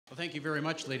Well, thank you very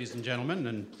much, ladies and gentlemen,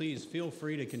 and please feel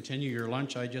free to continue your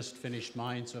lunch. I just finished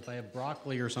mine, so if I have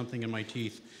broccoli or something in my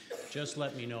teeth, just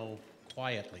let me know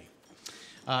quietly.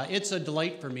 It's a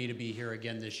delight for me to be here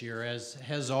again this year. As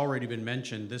has already been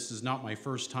mentioned, this is not my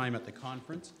first time at the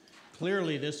conference.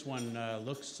 Clearly, this one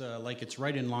looks like it's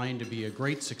right in line to be a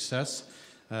great success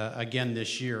again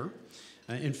this year.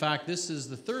 In fact, this is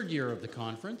the third year of the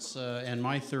conference, and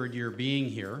my third year being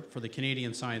here for the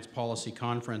Canadian Science Policy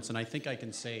Conference, and I think I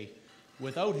can say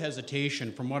without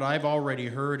hesitation, from what I've already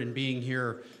heard and being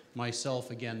here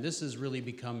myself again, this is really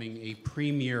becoming a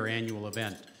premier annual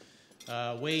event,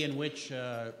 a way in which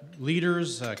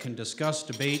leaders can discuss,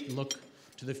 debate, and look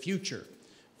to the future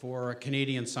for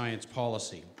Canadian science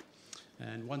policy.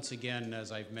 And once again,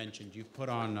 as I've mentioned, you've put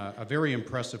on a very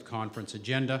impressive conference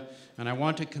agenda, and I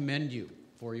want to commend you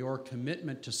for your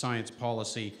commitment to science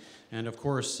policy. And of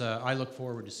course, I look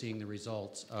forward to seeing the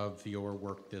results of your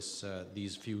work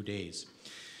these few days.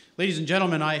 Ladies and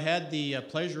gentlemen, I had the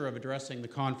pleasure of addressing the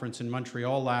conference in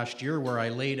Montreal last year, where I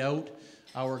laid out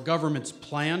our government's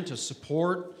plan to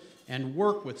support and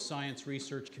work with science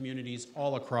research communities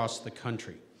all across the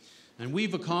country. And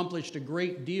we've accomplished a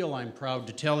great deal, I'm proud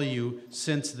to tell you,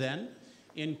 since then,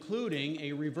 including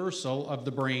a reversal of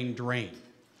the brain drain.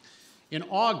 In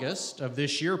August of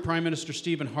this year, Prime Minister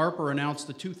Stephen Harper announced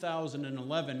the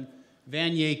 2011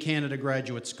 Vanier Canada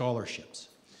Graduate Scholarships.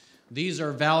 These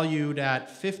are valued at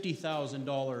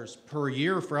 $50,000 per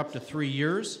year for up to 3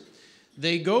 years.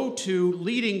 They go to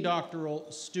leading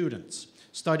doctoral students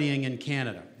studying in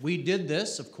Canada. We did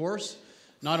this, of course,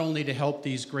 not only to help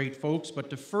these great folks, but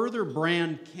to further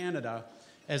brand Canada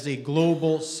as a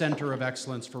global center of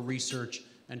excellence for research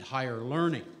and higher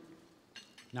learning.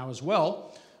 Now, as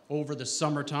well, over the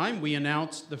summertime, we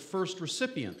announced the first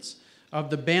recipients of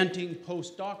the Banting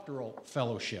Postdoctoral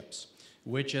Fellowships,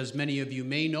 which, as many of you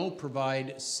may know,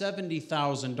 provide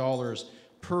 $70,000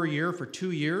 per year for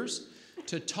 2 years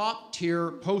to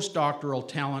top-tier postdoctoral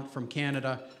talent from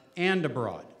Canada and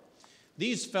abroad.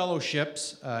 These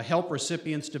fellowships help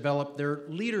recipients develop their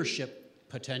leadership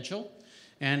potential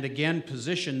and, again,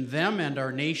 position them and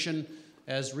our nation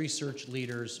as research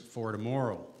leaders for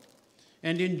tomorrow.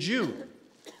 And in June,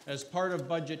 as part of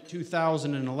Budget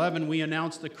 2011, we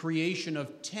announced the creation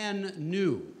of 10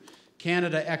 new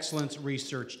Canada Excellence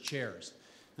Research Chairs.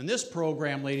 And this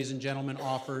program, ladies and gentlemen,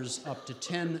 offers up to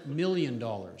 $10 million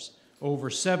over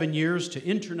 7 years to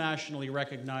internationally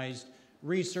recognized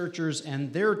researchers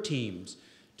and their teams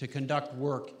to conduct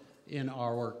work in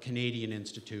our Canadian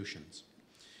institutions.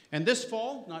 And this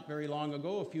fall, not very long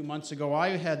ago, a few months ago, I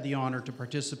had the honor to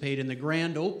participate in the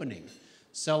grand opening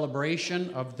celebration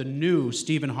of the new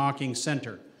Stephen Hawking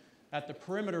Center at the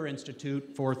Perimeter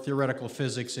Institute for Theoretical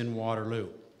Physics in Waterloo.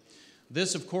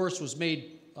 This, of course, was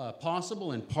made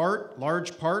possible in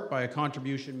large part, by a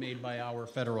contribution made by our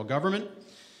federal government.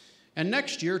 And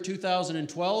next year,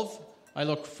 2012, I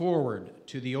look forward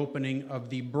to the opening of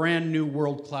the brand new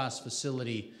world-class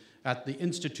facility at the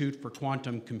Institute for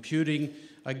Quantum Computing,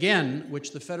 again,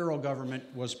 which the federal government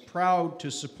was proud to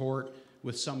support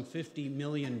with some $50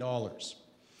 million.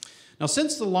 Now,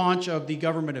 since the launch of the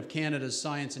Government of Canada's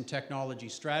Science and Technology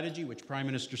Strategy, which Prime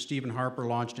Minister Stephen Harper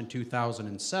launched in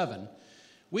 2007,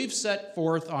 we've set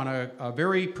forth on a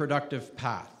very productive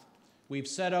path. We've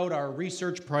set out our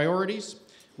research priorities.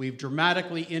 We've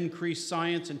dramatically increased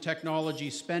science and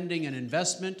technology spending and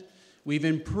investment. We've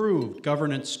improved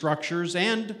governance structures,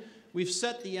 and we've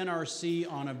set the NRC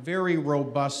on a very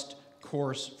robust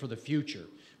course for the future.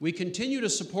 We continue to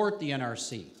support the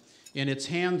NRC in its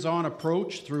hands-on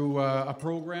approach through a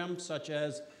program such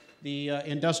as the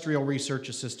Industrial Research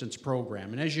Assistance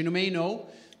Program. And as you may know,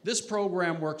 this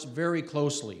program works very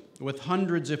closely with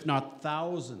hundreds, if not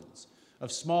thousands,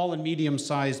 of small and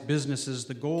medium-sized businesses.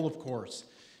 The goal, of course,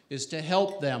 is to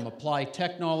help them apply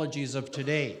technologies of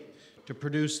today to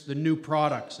produce the new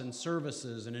products and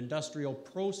services and industrial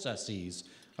processes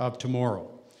of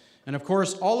tomorrow. And of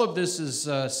course, all of this is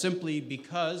simply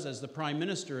because, as the Prime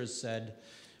Minister has said,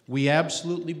 we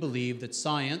absolutely believe that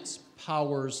science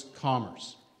powers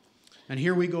commerce. And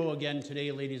here we go again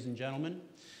today, ladies and gentlemen.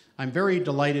 I'm very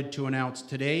delighted to announce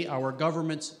today our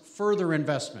government's further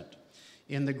investment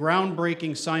in the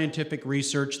groundbreaking scientific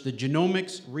research, the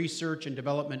Genomics Research and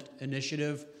Development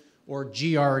Initiative, or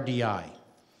GRDI.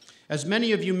 As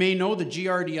many of you may know, the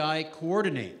GRDI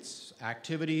coordinates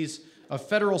activities of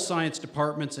federal science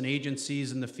departments and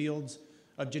agencies in the fields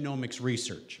of genomics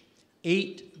research.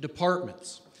 8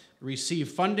 departments receive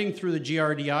funding through the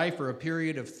GRDI for a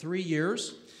period of 3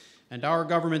 years, and our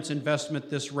government's investment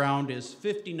this round is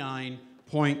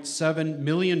 $59.7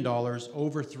 million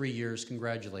over 3 years.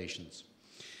 Congratulations.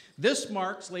 This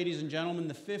marks, ladies and gentlemen,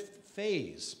 the 5th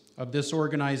phase of this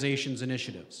organization's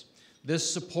initiatives. This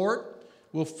support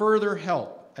will further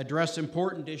help address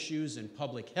important issues in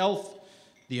public health,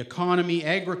 the economy,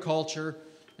 agriculture,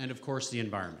 and of course the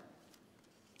environment.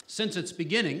 Since its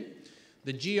beginning,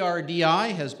 the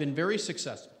GRDI has been very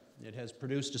successful. It has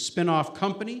produced a spin-off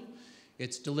company.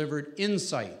 It's delivered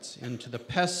insights into the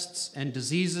pests and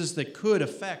diseases that could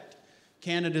affect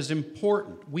Canada's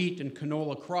important wheat and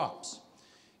canola crops.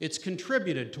 It's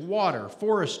contributed to water,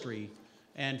 forestry,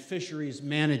 and fisheries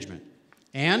management.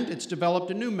 And it's developed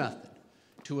a new method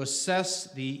to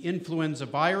assess the influenza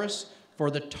virus for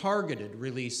the targeted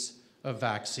release of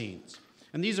vaccines.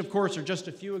 And these, of course, are just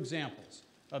a few examples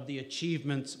of the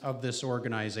achievements of this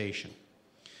organization.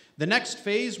 The next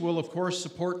phase will, of course,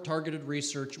 support targeted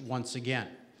research once again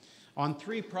on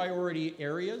 3 priority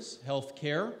areas: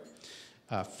 healthcare,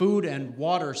 food and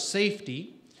water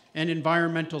safety, and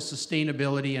environmental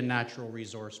sustainability and natural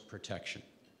resource protection.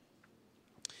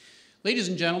 Ladies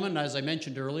and gentlemen, as I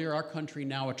mentioned earlier, our country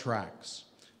now attracts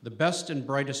the best and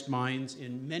brightest minds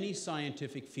in many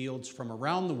scientific fields from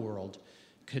around the world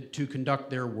to conduct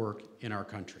their work in our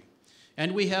country.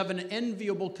 And we have an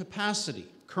enviable capacity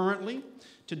currently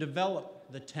to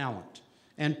develop the talent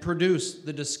and produce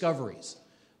the discoveries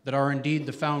that are indeed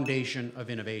the foundation of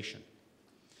innovation.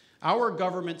 Our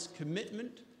government's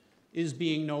commitment is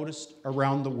being noticed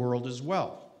around the world as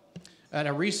well. At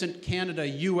a recent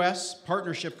Canada-US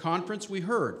partnership conference, we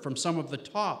heard from some of the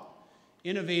top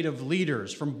innovative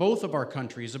leaders from both of our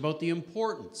countries about the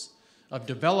importance of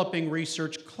developing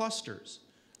research clusters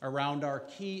around our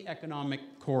key economic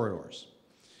corridors.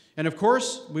 And of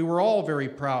course, we were all very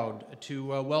proud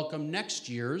to welcome next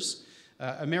year's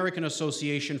American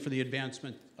Association for the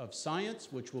Advancement of Science,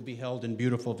 which will be held in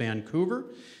beautiful Vancouver.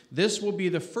 This will be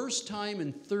the first time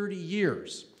in 30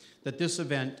 years that this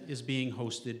event is being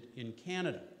hosted in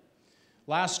Canada.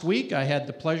 Last week, I had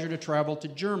the pleasure to travel to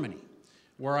Germany,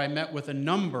 where I met with a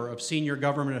number of senior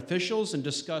government officials and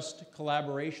discussed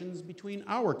collaborations between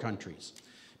our countries'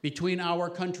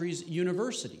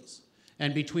 universities,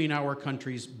 and between our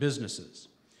country's businesses.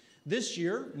 This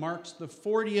year marks the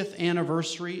 40th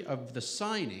anniversary of the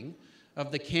signing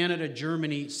of the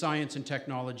Canada-Germany Science and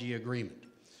Technology Agreement.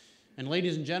 And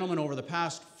ladies and gentlemen, over the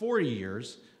past 40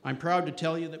 years, I'm proud to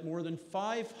tell you that more than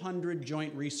 500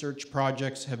 joint research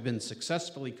projects have been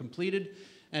successfully completed,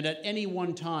 and at any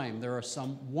one time, there are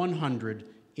some 100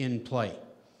 in play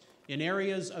in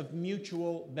areas of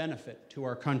mutual benefit to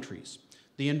our countries: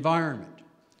 the environment,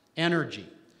 energy,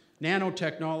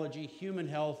 nanotechnology, human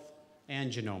health,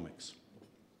 and genomics.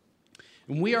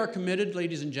 And we are committed,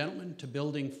 ladies and gentlemen, to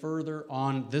building further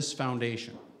on this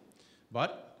foundation.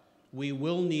 But we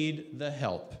will need the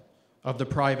help of the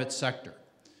private sector.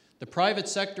 The private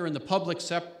sector and the public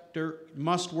sector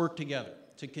must work together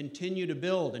to continue to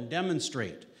build and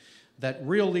demonstrate that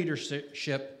real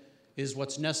leadership is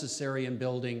what's necessary in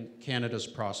building Canada's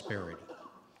prosperity.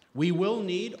 We will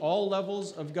need all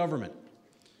levels of government.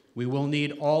 We will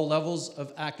need all levels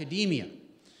of academia.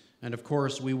 And of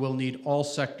course, we will need all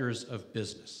sectors of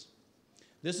business.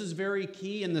 This is very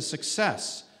key in the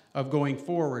success of going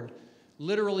forward,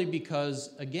 literally because,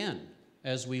 again,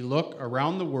 as we look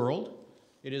around the world,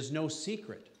 it is no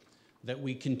secret that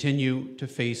we continue to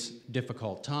face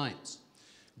difficult times.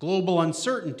 Global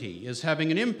uncertainty is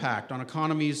having an impact on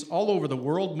economies all over the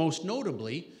world, most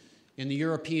notably in the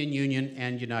European Union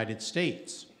and United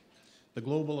States. The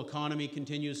global economy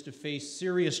continues to face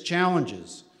serious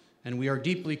challenges, and we are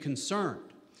deeply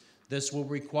concerned. This will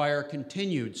require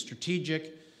continued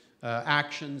strategic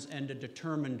actions and a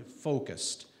determined,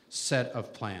 focused set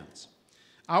of plans.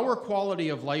 Our quality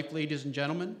of life, ladies and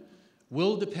gentlemen,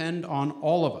 will depend on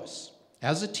all of us,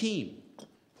 as a team,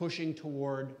 pushing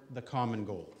toward the common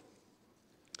goal.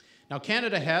 Now,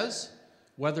 Canada has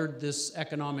weathered this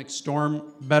economic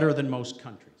storm better than most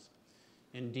countries.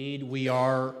 Indeed, we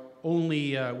are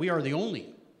the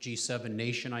only G7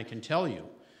 nation, I can tell you,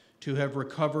 to have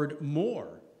recovered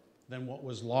more than what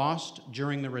was lost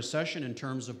during the recession in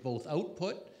terms of both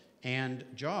output and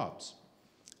jobs.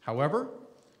 However,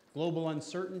 global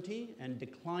uncertainty and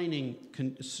declining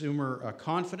consumer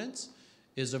confidence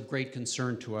is of great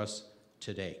concern to us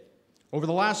today. Over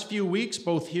the last few weeks,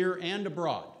 both here and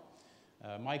abroad,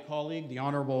 my colleague, the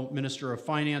Honourable Minister of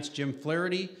Finance, Jim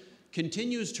Flaherty,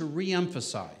 continues to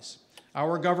re-emphasize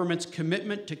our government's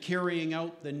commitment to carrying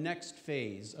out the next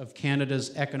phase of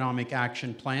Canada's Economic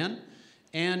Action Plan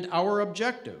and our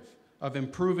objective of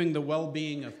improving the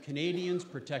well-being of Canadians,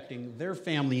 protecting their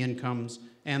family incomes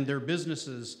and their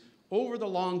businesses over the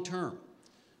long term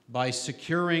by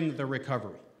securing the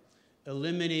recovery,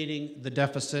 eliminating the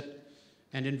deficit,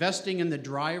 and investing in the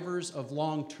drivers of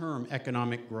long-term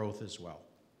economic growth as well.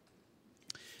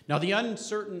 Now, the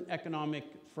uncertain economic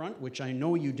front, which I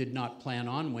know you did not plan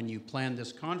on when you planned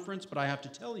this conference, but I have to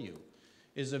tell you,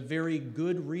 is a very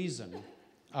good reason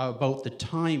about the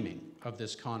timing of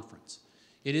this conference.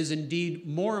 It is indeed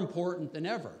more important than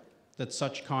ever that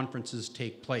such conferences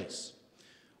take place.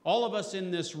 All of us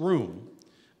in this room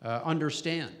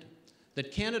understand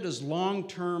that Canada's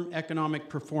long-term economic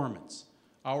performance,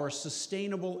 our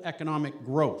sustainable economic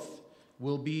growth,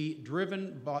 will be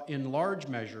driven in large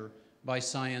measure by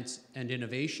science and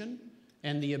innovation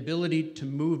and the ability to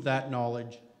move that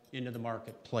knowledge into the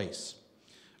marketplace.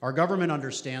 Our government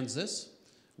understands this.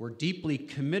 We're deeply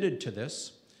committed to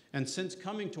this. And since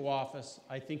coming to office,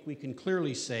 I think we can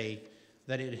clearly say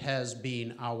that it has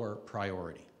been our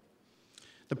priority.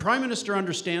 The Prime Minister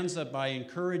understands that by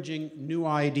encouraging new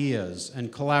ideas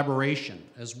and collaboration,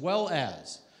 as well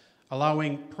as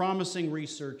allowing promising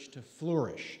research to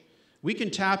flourish, we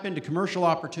can tap into commercial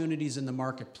opportunities in the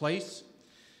marketplace,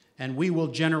 and we will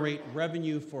generate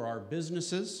revenue for our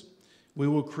businesses. We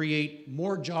will create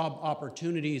more job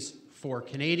opportunities for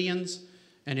Canadians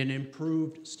and an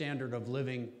improved standard of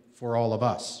living for all of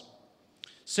us.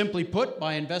 Simply put,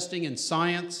 by investing in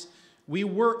science, we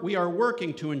are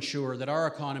working to ensure that our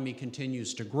economy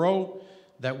continues to grow,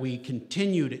 that we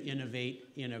continue to innovate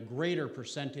in a greater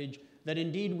percentage, that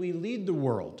indeed we lead the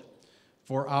world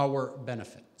for our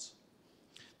benefits.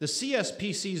 The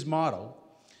CSPC's motto,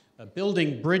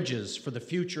 Building Bridges for the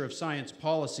Future of Science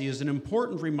Policy, is an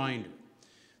important reminder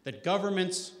that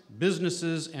governments,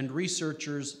 businesses, and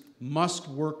researchers must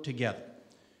work together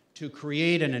to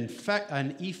create an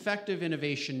effective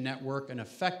innovation network, an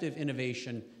effective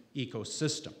innovation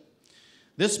ecosystem.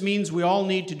 This means we all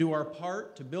need to do our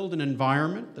part to build an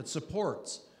environment that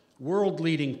supports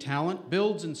world-leading talent,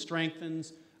 builds and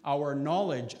strengthens our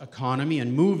knowledge economy,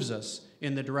 and moves us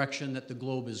in the direction that the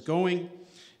globe is going,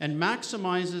 and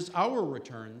maximizes our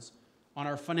returns on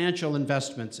our financial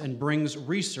investments and brings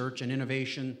research and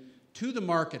innovation to the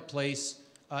marketplace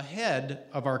ahead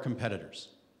of our competitors.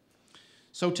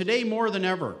 So today, more than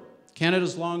ever,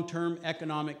 Canada's long-term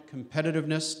economic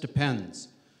competitiveness depends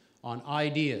on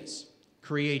ideas,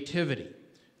 creativity,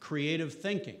 creative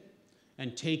thinking,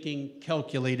 and taking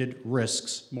calculated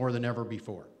risks more than ever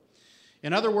before.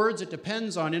 In other words, it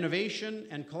depends on innovation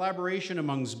and collaboration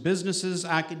amongst businesses,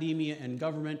 academia, and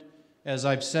government, as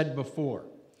I've said before.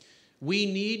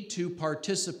 We need to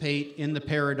participate in the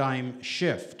paradigm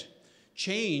shift.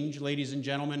 Change, ladies and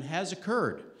gentlemen, has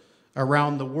occurred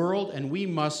around the world, and we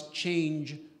must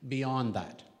change beyond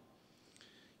that.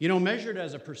 You know, measured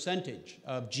as a percentage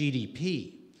of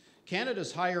GDP,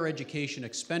 Canada's higher education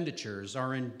expenditures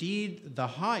are indeed the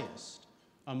highest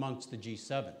amongst the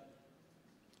G7.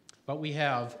 But we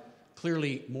have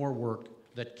clearly more work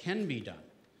that can be done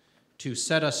to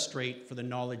set us straight for the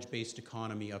knowledge-based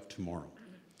economy of tomorrow.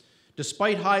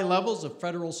 Despite high levels of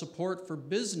federal support for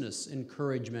business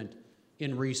encouragement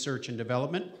in research and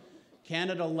development,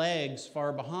 Canada lags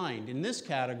far behind. In this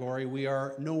category, we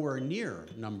are nowhere near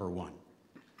number one.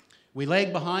 We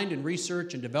lag behind in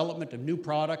research and development of new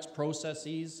products,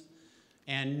 processes,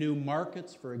 and new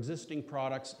markets for existing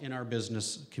products in our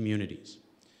business communities.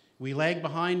 We lag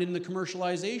behind in the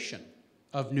commercialization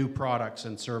of new products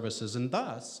and services, and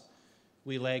thus,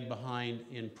 we lag behind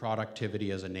in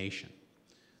productivity as a nation.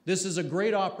 This is a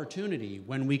great opportunity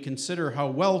when we consider how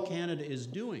well Canada is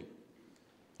doing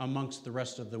amongst the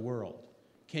rest of the world.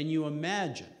 Can you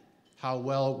imagine how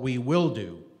well we will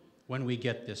do when we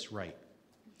get this right?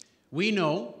 We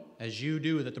know, as you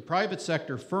do, that the private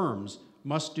sector firms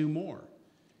must do more,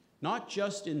 not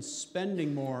just in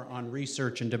spending more on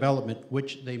research and development,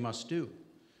 which they must do,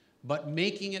 but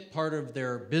making it part of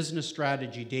their business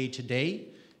strategy day to day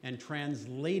and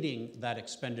translating that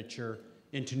expenditure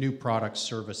into new products,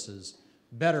 services,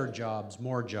 better jobs,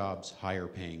 more jobs, higher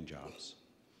paying jobs.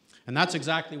 And that's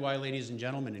exactly why, ladies and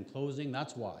gentlemen, in closing,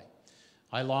 that's why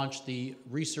I launched the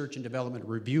Research and Development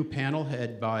Review Panel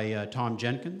headed by Tom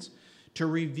Jenkins to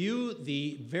review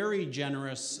the very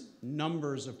generous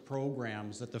numbers of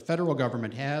programs that the federal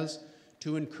government has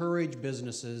to encourage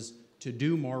businesses to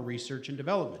do more research and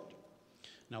development.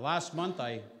 Now, last month,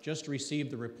 I just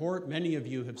received the report. Many of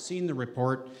you have seen the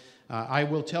report. I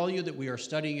will tell you that we are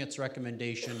studying its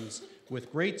recommendations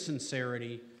with great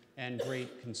sincerity and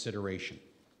great consideration.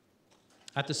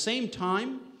 At the same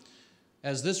time,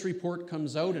 as this report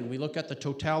comes out and we look at the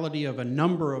totality of a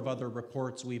number of other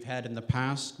reports we've had in the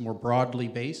past, more broadly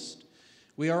based,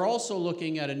 we are also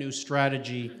looking at a new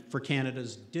strategy for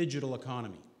Canada's digital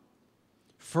economy.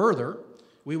 Further,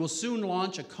 we will soon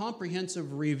launch a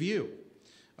comprehensive review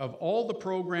of all the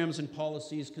programs and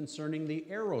policies concerning the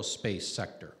aerospace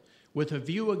sector, with a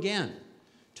view again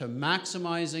to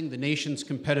maximizing the nation's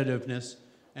competitiveness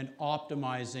and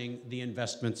optimizing the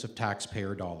investments of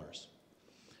taxpayer dollars.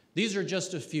 These are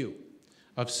just a few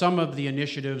of some of the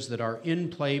initiatives that are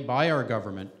in play by our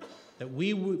government that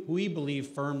we believe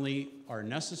firmly are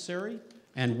necessary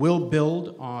and will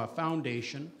build on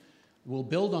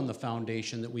the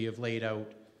foundation that we have laid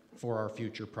out for our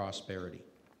future prosperity.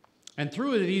 And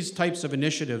through these types of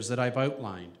initiatives that I've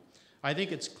outlined, I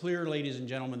think it's clear, ladies and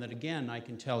gentlemen, that again, I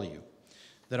can tell you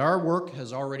that our work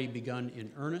has already begun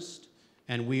in earnest,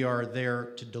 and we are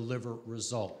there to deliver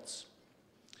results.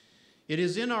 It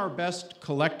is in our best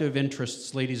collective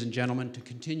interests, ladies and gentlemen, to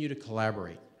continue to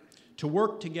collaborate, to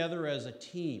work together as a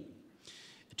team,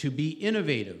 to be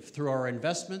innovative through our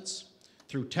investments,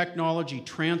 through technology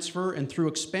transfer, and through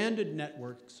expanded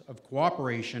networks of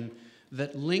cooperation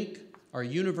that link our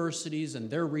universities and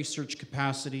their research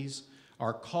capacities,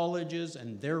 our colleges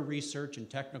and their research and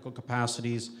technical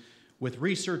capacities with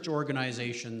research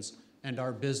organizations and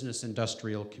our business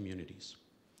industrial communities.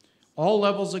 All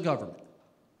levels of government,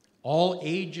 all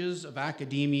ages of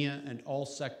academia, and all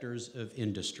sectors of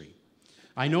industry.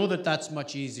 I know that that's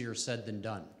much easier said than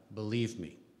done, believe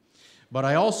me. But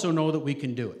I also know that we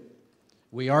can do it.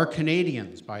 We are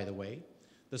Canadians, by the way.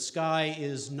 The sky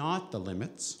is not the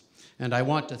limits. And I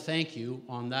want to thank you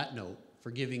on that note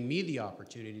for giving me the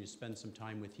opportunity to spend some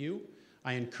time with you.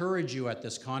 I encourage you at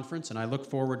this conference, and I look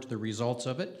forward to the results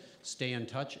of it. Stay in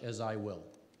touch, as I will.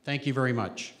 Thank you very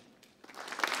much.